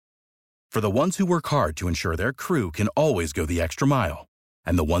For the ones who work hard to ensure their crew can always go the extra mile,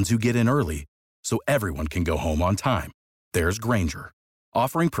 and the ones who get in early so everyone can go home on time, there's Grainger,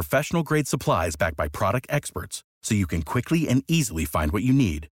 offering professional-grade supplies backed by product experts so you can quickly and easily find what you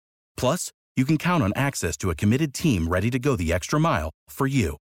need. Plus, you can count on access to a committed team ready to go the extra mile for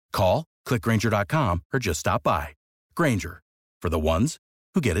you. Call, click Grainger.com, or just stop by. Grainger, for the ones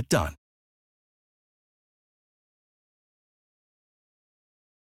who get it done.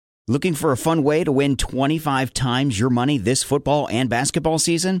 Looking for a fun way to win 25 times your money this football and basketball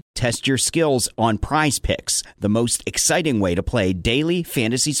season? Test your skills on Prize Picks, the most exciting way to play daily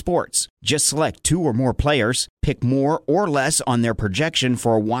fantasy sports. Just select 2 or more players, pick more or less on their projection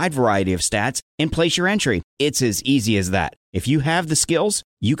for a wide variety of stats, and place your entry. It's as easy as that. If you have the skills,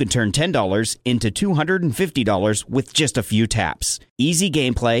 you can turn $10 into $250 with just a few taps. Easy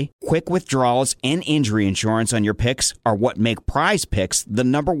gameplay, quick withdrawals, and injury insurance on your picks are what make Prize Picks the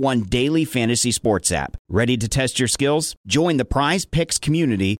 #1 daily fantasy sports app. Ready to test your skills? Join the Prize Picks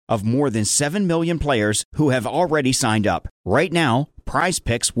community of more than 7 million players who have already signed up. Right now, Prize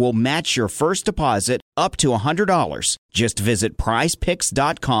Picks will match your first deposit up to $100. Just visit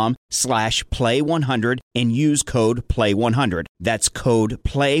prizepicks.com/play100 and use code PLAY100. That's code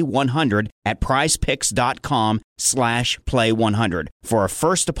PLAY100 at prizepicks.com/play100 for a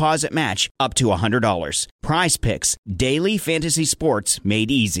first deposit match up to $100. Prize Picks, daily fantasy sports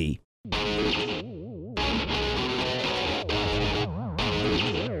made easy.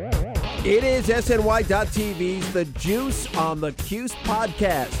 It is SNY.TV's The Juice on the Cuse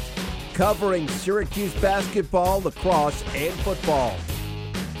podcast, covering Syracuse basketball, lacrosse, and football.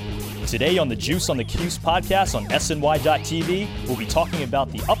 Today on The Juice on the Cuse podcast on SNY.TV, we'll be talking about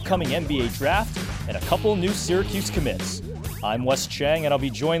the upcoming NBA draft and a couple new Syracuse commits. I'm Wes Cheng, and I'll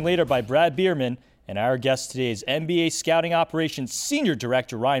be joined later by Brad Bierman, and our guest today is NBA Scouting Operations Senior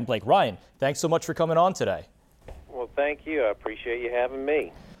Director Ryan Blake. Ryan, thanks so much for coming on today. Well, thank you. I appreciate you having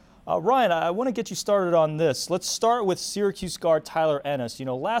me. Ryan, I want to get you started on this. Let's start with Syracuse guard Tyler Ennis.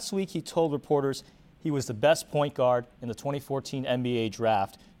 Last week he told reporters he was the best point guard in the 2014 NBA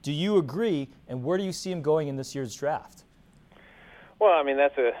draft. Do you agree, and where do you see him going in this year's draft? Well, I mean,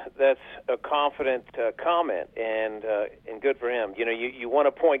 that's a confident comment, and good for him. You want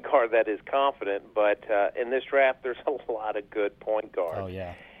a point guard that is confident, but in this draft there's a lot of good point guards. Oh,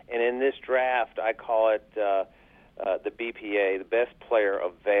 yeah. And in this draft, I call it the BPA, the best player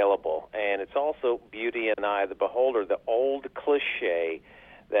available. And it's also beauty in the eye of the beholder, the old cliche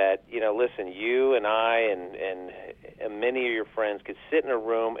that, listen, you and I and many of your friends could sit in a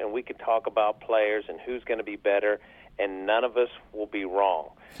room and we could talk about players and who's going to be better, and none of us will be wrong.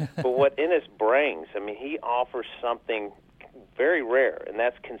 But what Ennis brings, I mean, he offers something very rare, and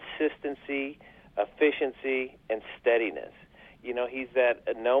that's consistency, efficiency, and steadiness. He's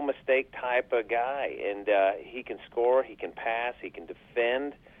that no-mistake type of guy, and he can score, he can pass, he can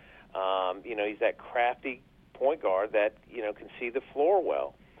defend. He's that crafty point guard that, can see the floor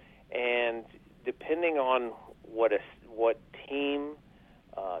well. And depending on what team,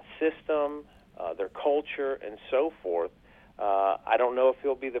 system, their culture, and so forth, I don't know if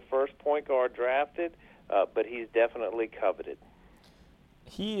he'll be the first point guard drafted, but he's definitely coveted.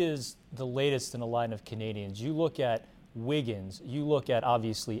 He is the latest in a line of Canadians. You look at Wiggins, you look at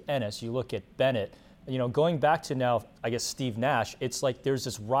obviously Ennis, you look at Bennett, going back to now, I guess, Steve Nash, it's like there's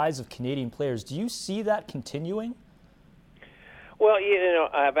this rise of Canadian players. Do you see that continuing? Well,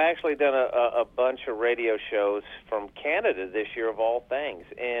 I've actually done a bunch of radio shows from Canada this year, of all things,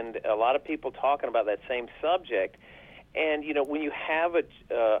 and a lot of people talking about that same subject. And, when you have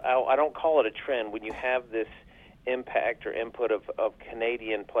I don't call it a trend, when you have this impact or input of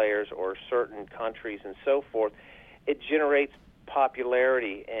Canadian players or certain countries and so forth, it generates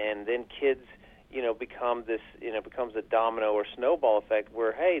popularity, and then kids, become this, becomes a domino or snowball effect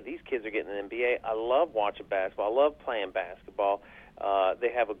where, hey, these kids are getting in the NBA. I love watching basketball. I love playing basketball. They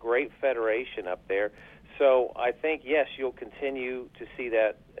have a great federation up there. So I think, yes, you'll continue to see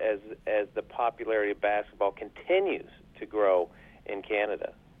that as the popularity of basketball continues to grow in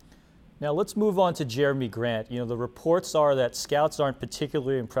Canada. Now let's move on to Jeremy Grant. The reports are that scouts aren't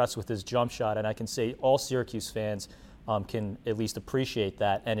particularly impressed with his jump shot, and I can say all Syracuse fans can at least appreciate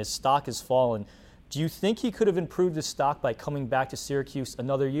that, and his stock has fallen. Do you think he could have improved his stock by coming back to Syracuse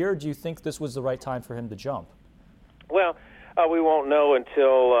another year, or do you think this was the right time for him to jump? Well, we won't know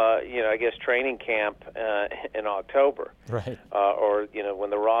until, I guess, training camp in October. Right. Or, when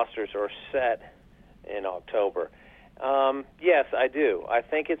the rosters are set in October. Yes, I do. I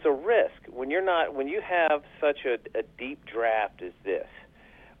think it's a risk. When you have such a deep draft as this,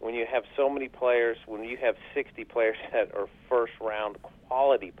 when you have so many players, when you have 60 players that are first-round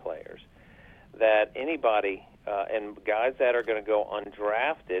quality players, that anybody and guys that are going to go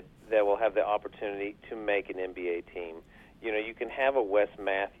undrafted that will have the opportunity to make an NBA team. You know, you can have a Wes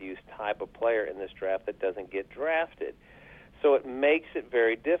Matthews type of player in this draft that doesn't get drafted. So it makes it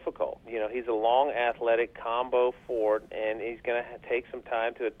very difficult. You know, he's a long, athletic combo forward, and he's going to take some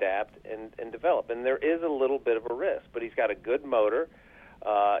time to adapt and develop. And there is a little bit of a risk, but he's got a good motor.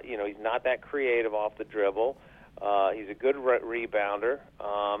 You know, he's not that creative off the dribble. He's a good rebounder.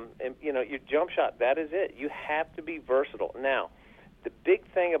 And, you know, your jump shot, that is it. You have to be versatile. Now, the big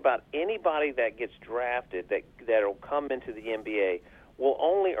thing about anybody that gets drafted that'll come into the NBA will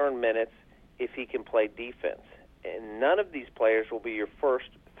only earn minutes if he can play defense. And none of these players will be your first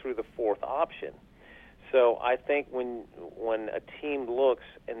through the fourth option. So I think when a team looks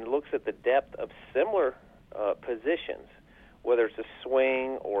at the depth of similar positions, whether it's a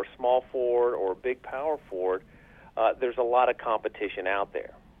swing or small forward or a big power forward, there's a lot of competition out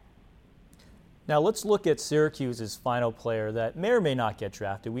there. Now let's look at Syracuse's final player that may or may not get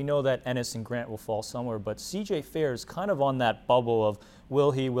drafted. We know that Ennis and Grant will fall somewhere, but C.J. Fair is kind of on that bubble of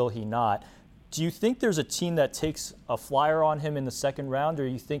will he not. Do you think there's a team that takes a flyer on him in the second round, or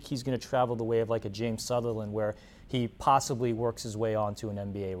you think he's going to travel the way of like a James Sutherland where he possibly works his way onto an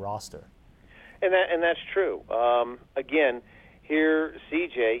NBA roster? And that's true. Again, here,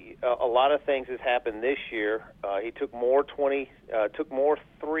 CJ, a lot of things has happened this year. He took more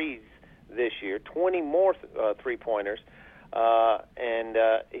threes this year, 20 more three-pointers, and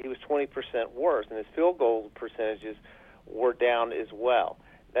he was 20% worse, and his field goal percentages were down as well.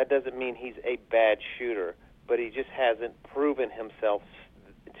 That doesn't mean he's a bad shooter, but he just hasn't proven himself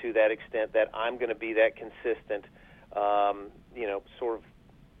to that extent that I'm going to be that consistent, sort of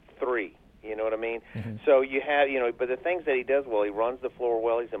three. You know what I mean? Mm-hmm. So you have, but the things that he does well, he runs the floor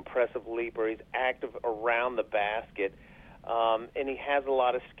well, he's an impressive leaper, he's active around the basket, and he has a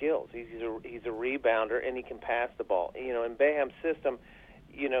lot of skills. He's a rebounder, and he can pass the ball. You know, in Boeheim's system,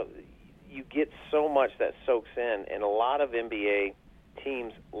 you get so much that soaks in, and a lot of NBA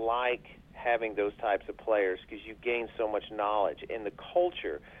teams like having those types of players because you gain so much knowledge. And the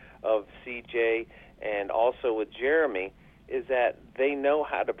culture of CJ and also with Jeremy is that they know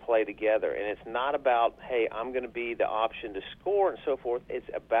how to play together. And it's not about, hey, I'm going to be the option to score and so forth. It's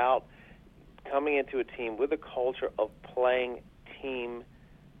about coming into a team with a culture of playing team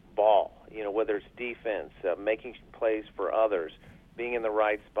ball, whether it's defense, making plays for others, being in the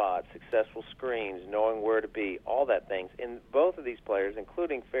right spot, successful screens, knowing where to be, all that things. And both of these players,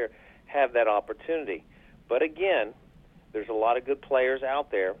 including Fair, have that opportunity. But again, there's a lot of good players out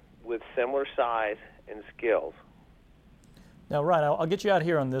there with similar size and skills. Now, Ryan, I'll get you out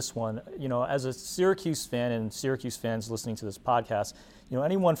here on this one. As a Syracuse fan and Syracuse fans listening to this podcast,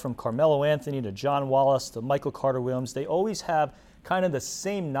 anyone from Carmelo Anthony to John Wallace to Michael Carter-Williams, they always have kind of the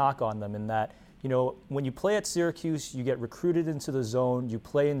same knock on them in that, when you play at Syracuse, you get recruited into the zone, you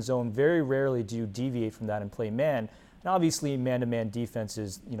play in zone. Very rarely do you deviate from that and play man. And obviously, man-to-man defense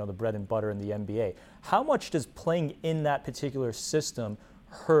is, the bread and butter in the NBA. How much does playing in that particular system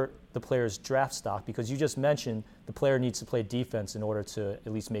hurt the player's draft stock? Because you just mentioned the player needs to play defense in order to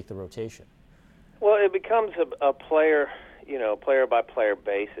at least make the rotation. Well, it becomes a player, player-by-player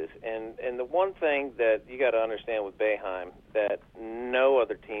basis. And the one thing that you got to understand with Boeheim that no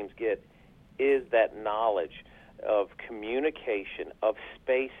other teams get is that knowledge of communication, of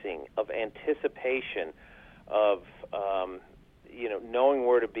spacing, of anticipation, of knowing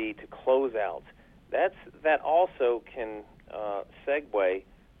where to be to close out. That also can segue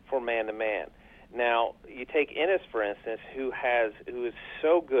for man-to-man. Now, you take Ennis, for instance, who is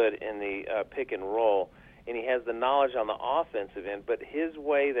so good in the pick and roll, and he has the knowledge on the offensive end, but his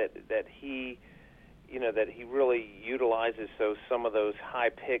way that he really utilizes some of those high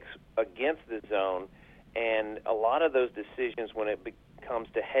picks against the zone, and a lot of those decisions when it comes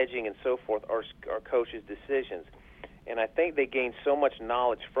to hedging and so forth are coaches' decisions. And I think they gain so much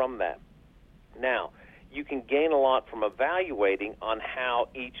knowledge from that. Now, you can gain a lot from evaluating on how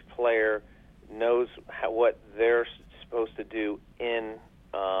each player knows what they're supposed to do in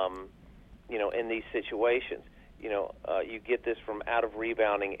these situations. You get this from out of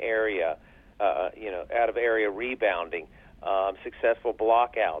area rebounding, successful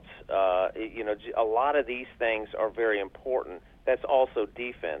blockouts. A lot of these things are very important. That's also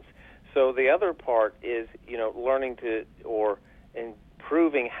defense. So the other part is, learning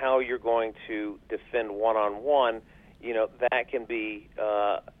improving how you're going to defend one-on-one. That can be,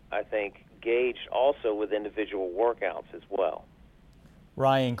 I think, gauged also with individual workouts as well.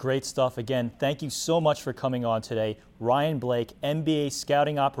 Ryan, great stuff. Again, thank you so much for coming on today. Ryan Blake, NBA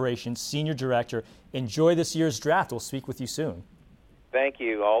Scouting Operations Senior Director. Enjoy this year's draft. We'll speak with you soon. Thank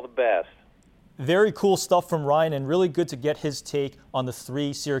you. All the best. Very cool stuff from Ryan, and really good to get his take on the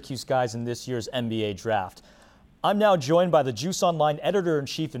 3 Syracuse guys in this year's NBA draft. I'm now joined by the Juice Online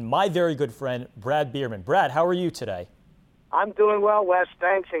editor-in-chief and my very good friend, Brad Bierman. Brad, how are you today? I'm doing well, Wes.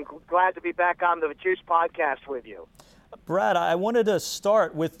 Thanks, and glad to be back on the Juice podcast with you. Brad, I wanted to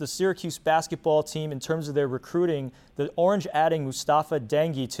start with the Syracuse basketball team in terms of their recruiting. The Orange adding Mustafa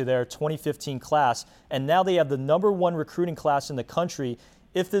Dengi to their 2015 class, and now they have the #1 recruiting class in the country.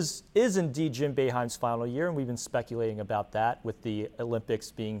 If this is indeed Jim Boeheim's final year, and we've been speculating about that with the Olympics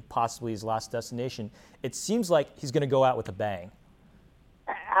being possibly his last destination, it seems like he's going to go out with a bang.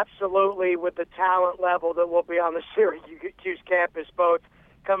 Absolutely, with the talent level that will be on the Syracuse campus, both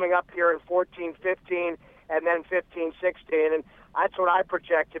coming up here in 14-15 and then 15-16. And that's what I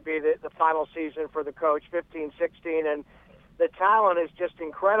project to be the final season for the coach, 15-16. And the talent is just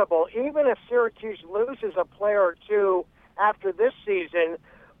incredible. Even if Syracuse loses a player or two after this season,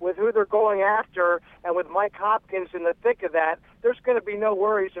 with who they're going after and with Mike Hopkins in the thick of that, there's going to be no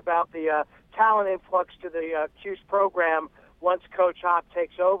worries about the talent influx to the Cuse program once Coach Hop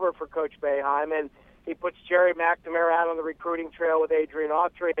takes over for Coach Boeheim. And he puts Jerry McNamara out on the recruiting trail with Adrian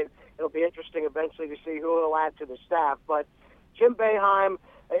Autry, and it'll be interesting eventually to see who he'll add to the staff. But Jim Boeheim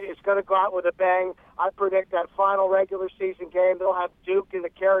is going to go out with a bang. I predict that final regular season game, they'll have Duke in the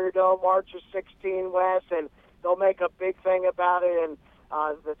Carrier Dome March of 16, Wes, and they'll make a big thing about it, and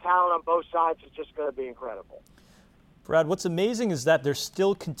the talent on both sides is just going to be incredible. Brad, what's amazing is that they're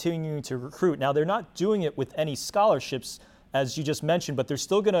still continuing to recruit. Now, they're not doing it with any scholarships, as you just mentioned, but they're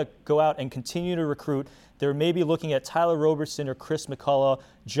still going to go out and continue to recruit. They're maybe looking at Tyler Roberson or Chris McCullough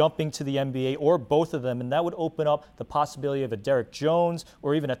jumping to the NBA, or both of them, and that would open up the possibility of a Derek Jones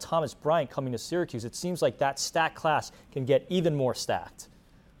or even a Thomas Bryant coming to Syracuse. It seems like that stacked class can get even more stacked.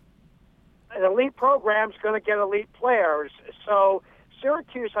 An elite program's going to get elite players. So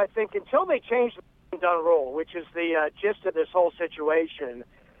Syracuse, I think, until they change the done rule, which is the gist of this whole situation,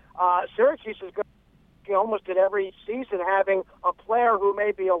 Syracuse is going to almost at every season having a player who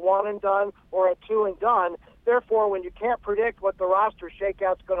may be a one-and-done or a two-and-done. Therefore, when you can't predict what the roster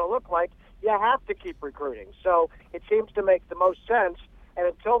shakeout's going to look like, you have to keep recruiting. So it seems to make the most sense. And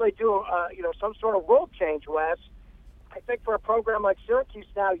until they do, some sort of rule change, Wes, I think for a program like Syracuse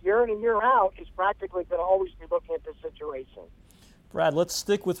now, year in and year out, is practically going to always be looking at this situation. Brad, let's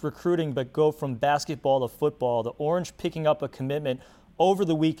stick with recruiting, but go from basketball to football. The Orange picking up a commitment over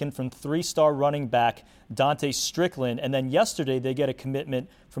the weekend from 3-star running back Dante Strickland, and then yesterday they get a commitment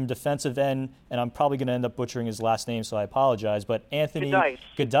from defensive end, and I'm probably going to end up butchering his last name, so I apologize, but Anthony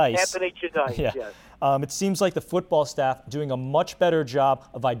Giudice. Anthony Giudice, yeah. Yes. It seems like the football staff doing a much better job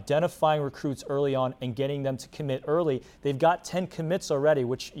of identifying recruits early on and getting them to commit early. They've got 10 commits already,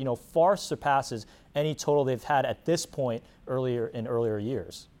 which far surpasses any total they've had at this point earlier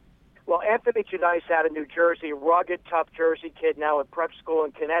years. Well, Anthony Giudice out of New Jersey, rugged, tough Jersey kid now at prep school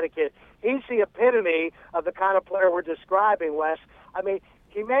in Connecticut. He's the epitome of the kind of player we're describing, Wes. I mean,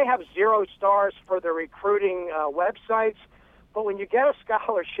 he may have 0 stars for the recruiting websites, but when you get a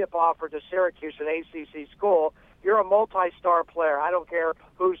scholarship offer to Syracuse, an ACC school, you're a multi-star player. I don't care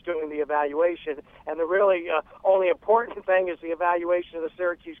who's doing the evaluation. And the really only important thing is the evaluation of the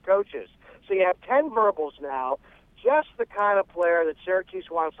Syracuse coaches. So you have 10 verbals now, just the kind of player that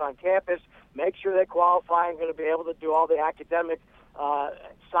Syracuse wants on campus. Make sure they qualify and going to be able to do all the academic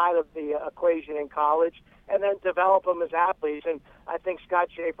side of the equation in college, and then develop them as athletes. And I think Scott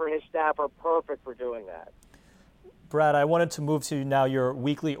Schaefer and his staff are perfect for doing that. Brad, I wanted to move to now your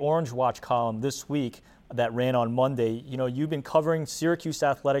weekly Orange Watch column this week that ran on Monday. You've been covering Syracuse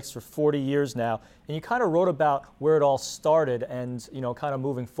athletics for 40 years now, and you kind of wrote about where it all started and, kind of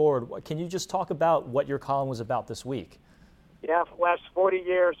moving forward. Can you just talk about what your column was about this week? Yeah, last 40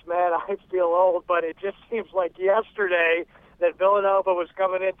 years, man, I feel old, but it just seems like yesterday that Villanova was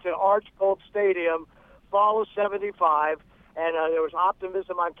coming into Archbold Stadium, fall of 75, and there was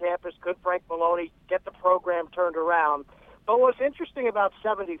optimism on campus. Could Frank Maloney get the program turned around? But what's interesting about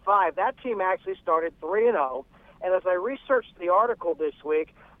 75, that team actually started 3-0, and as I researched the article this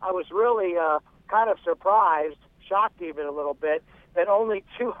week, I was really kind of surprised, shocked even a little bit, that only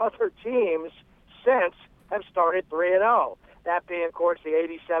 2 other teams since have started 3-0. That being, of course, the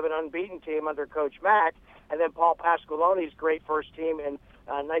 87 unbeaten team under Coach Mack, and then Paul Pasqualoni's great first team in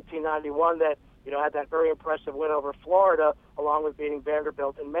 1991 that had that very impressive win over Florida, along with beating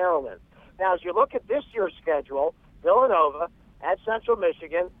Vanderbilt in Maryland. Now, as you look at this year's schedule, Villanova at Central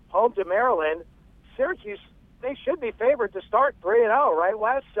Michigan, home to Maryland, Syracuse, they should be favored to start 3-0, right,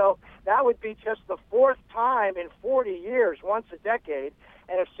 Wes? So that would be just the 4th time in 40 years, once a decade.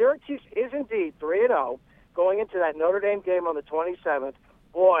 And if Syracuse is indeed 3-0, going into that Notre Dame game on the 27th,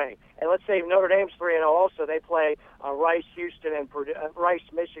 boy, and let's say Notre Dame's 3-0 also. They play Rice, Houston, and Rice,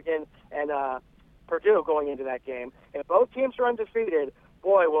 Michigan, and Purdue going into that game. If both teams are undefeated,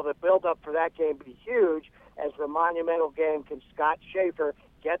 boy, will the build-up for that game be huge as the monumental game. Can Scott Schaefer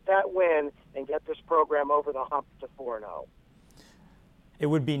get that win and get this program over the hump to 4-0? It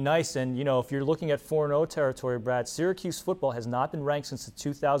would be nice, and if you're looking at 4-0 territory, Brad, Syracuse football has not been ranked since the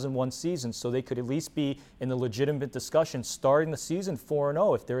 2001 season, so they could at least be in the legitimate discussion starting the season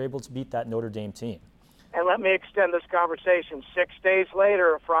 4-0 if they're able to beat that Notre Dame team. And let me extend this conversation. 6 days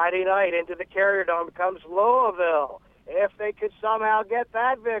later, Friday night, into the Carrier Dome comes Louisville. If they could somehow get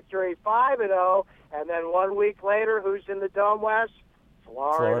that victory, 5-0, and then 1 week later, who's in the Dome, Wes?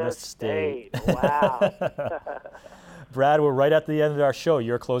 Florida State. Wow. Brad, we're right at the end of our show.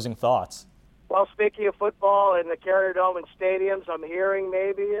 Your closing thoughts. Well, speaking of football and the Carrier Dome and stadiums, I'm hearing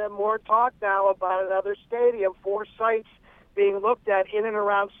maybe more talk now about another stadium, 4 sites being looked at in and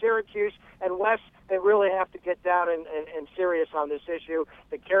around Syracuse. And Wes, they really have to get down and serious on this issue.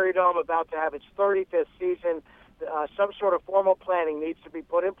 The Carrier Dome about to have its 35th season. Some sort of formal planning needs to be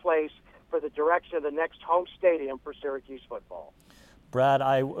put in place for the direction of the next home stadium for Syracuse football. Brad,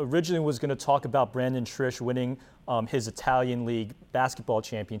 I originally was going to talk about Brandon Trish winning his Italian League basketball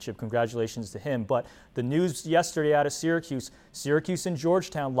championship. Congratulations to him. But the news yesterday out of Syracuse and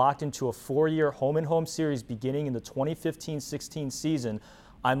Georgetown locked into a 4-year home-and-home series beginning in the 2015-16 season.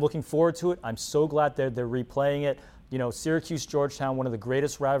 I'm looking forward to it. I'm so glad they're replaying it. Syracuse-Georgetown, one of the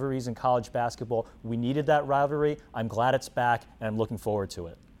greatest rivalries in college basketball. We needed that rivalry. I'm glad it's back, and I'm looking forward to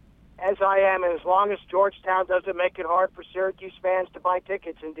it. As I am, and as long as Georgetown doesn't make it hard for Syracuse fans to buy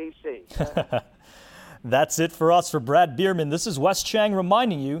tickets in D.C. That's it for us. For Brad Bierman, this is Wes Cheng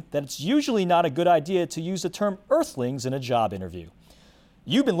reminding you that it's usually not a good idea to use the term earthlings in a job interview.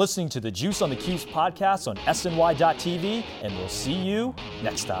 You've been listening to the Juice on the Cuse podcast on SNY.TV, and we'll see you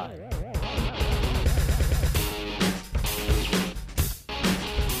next time.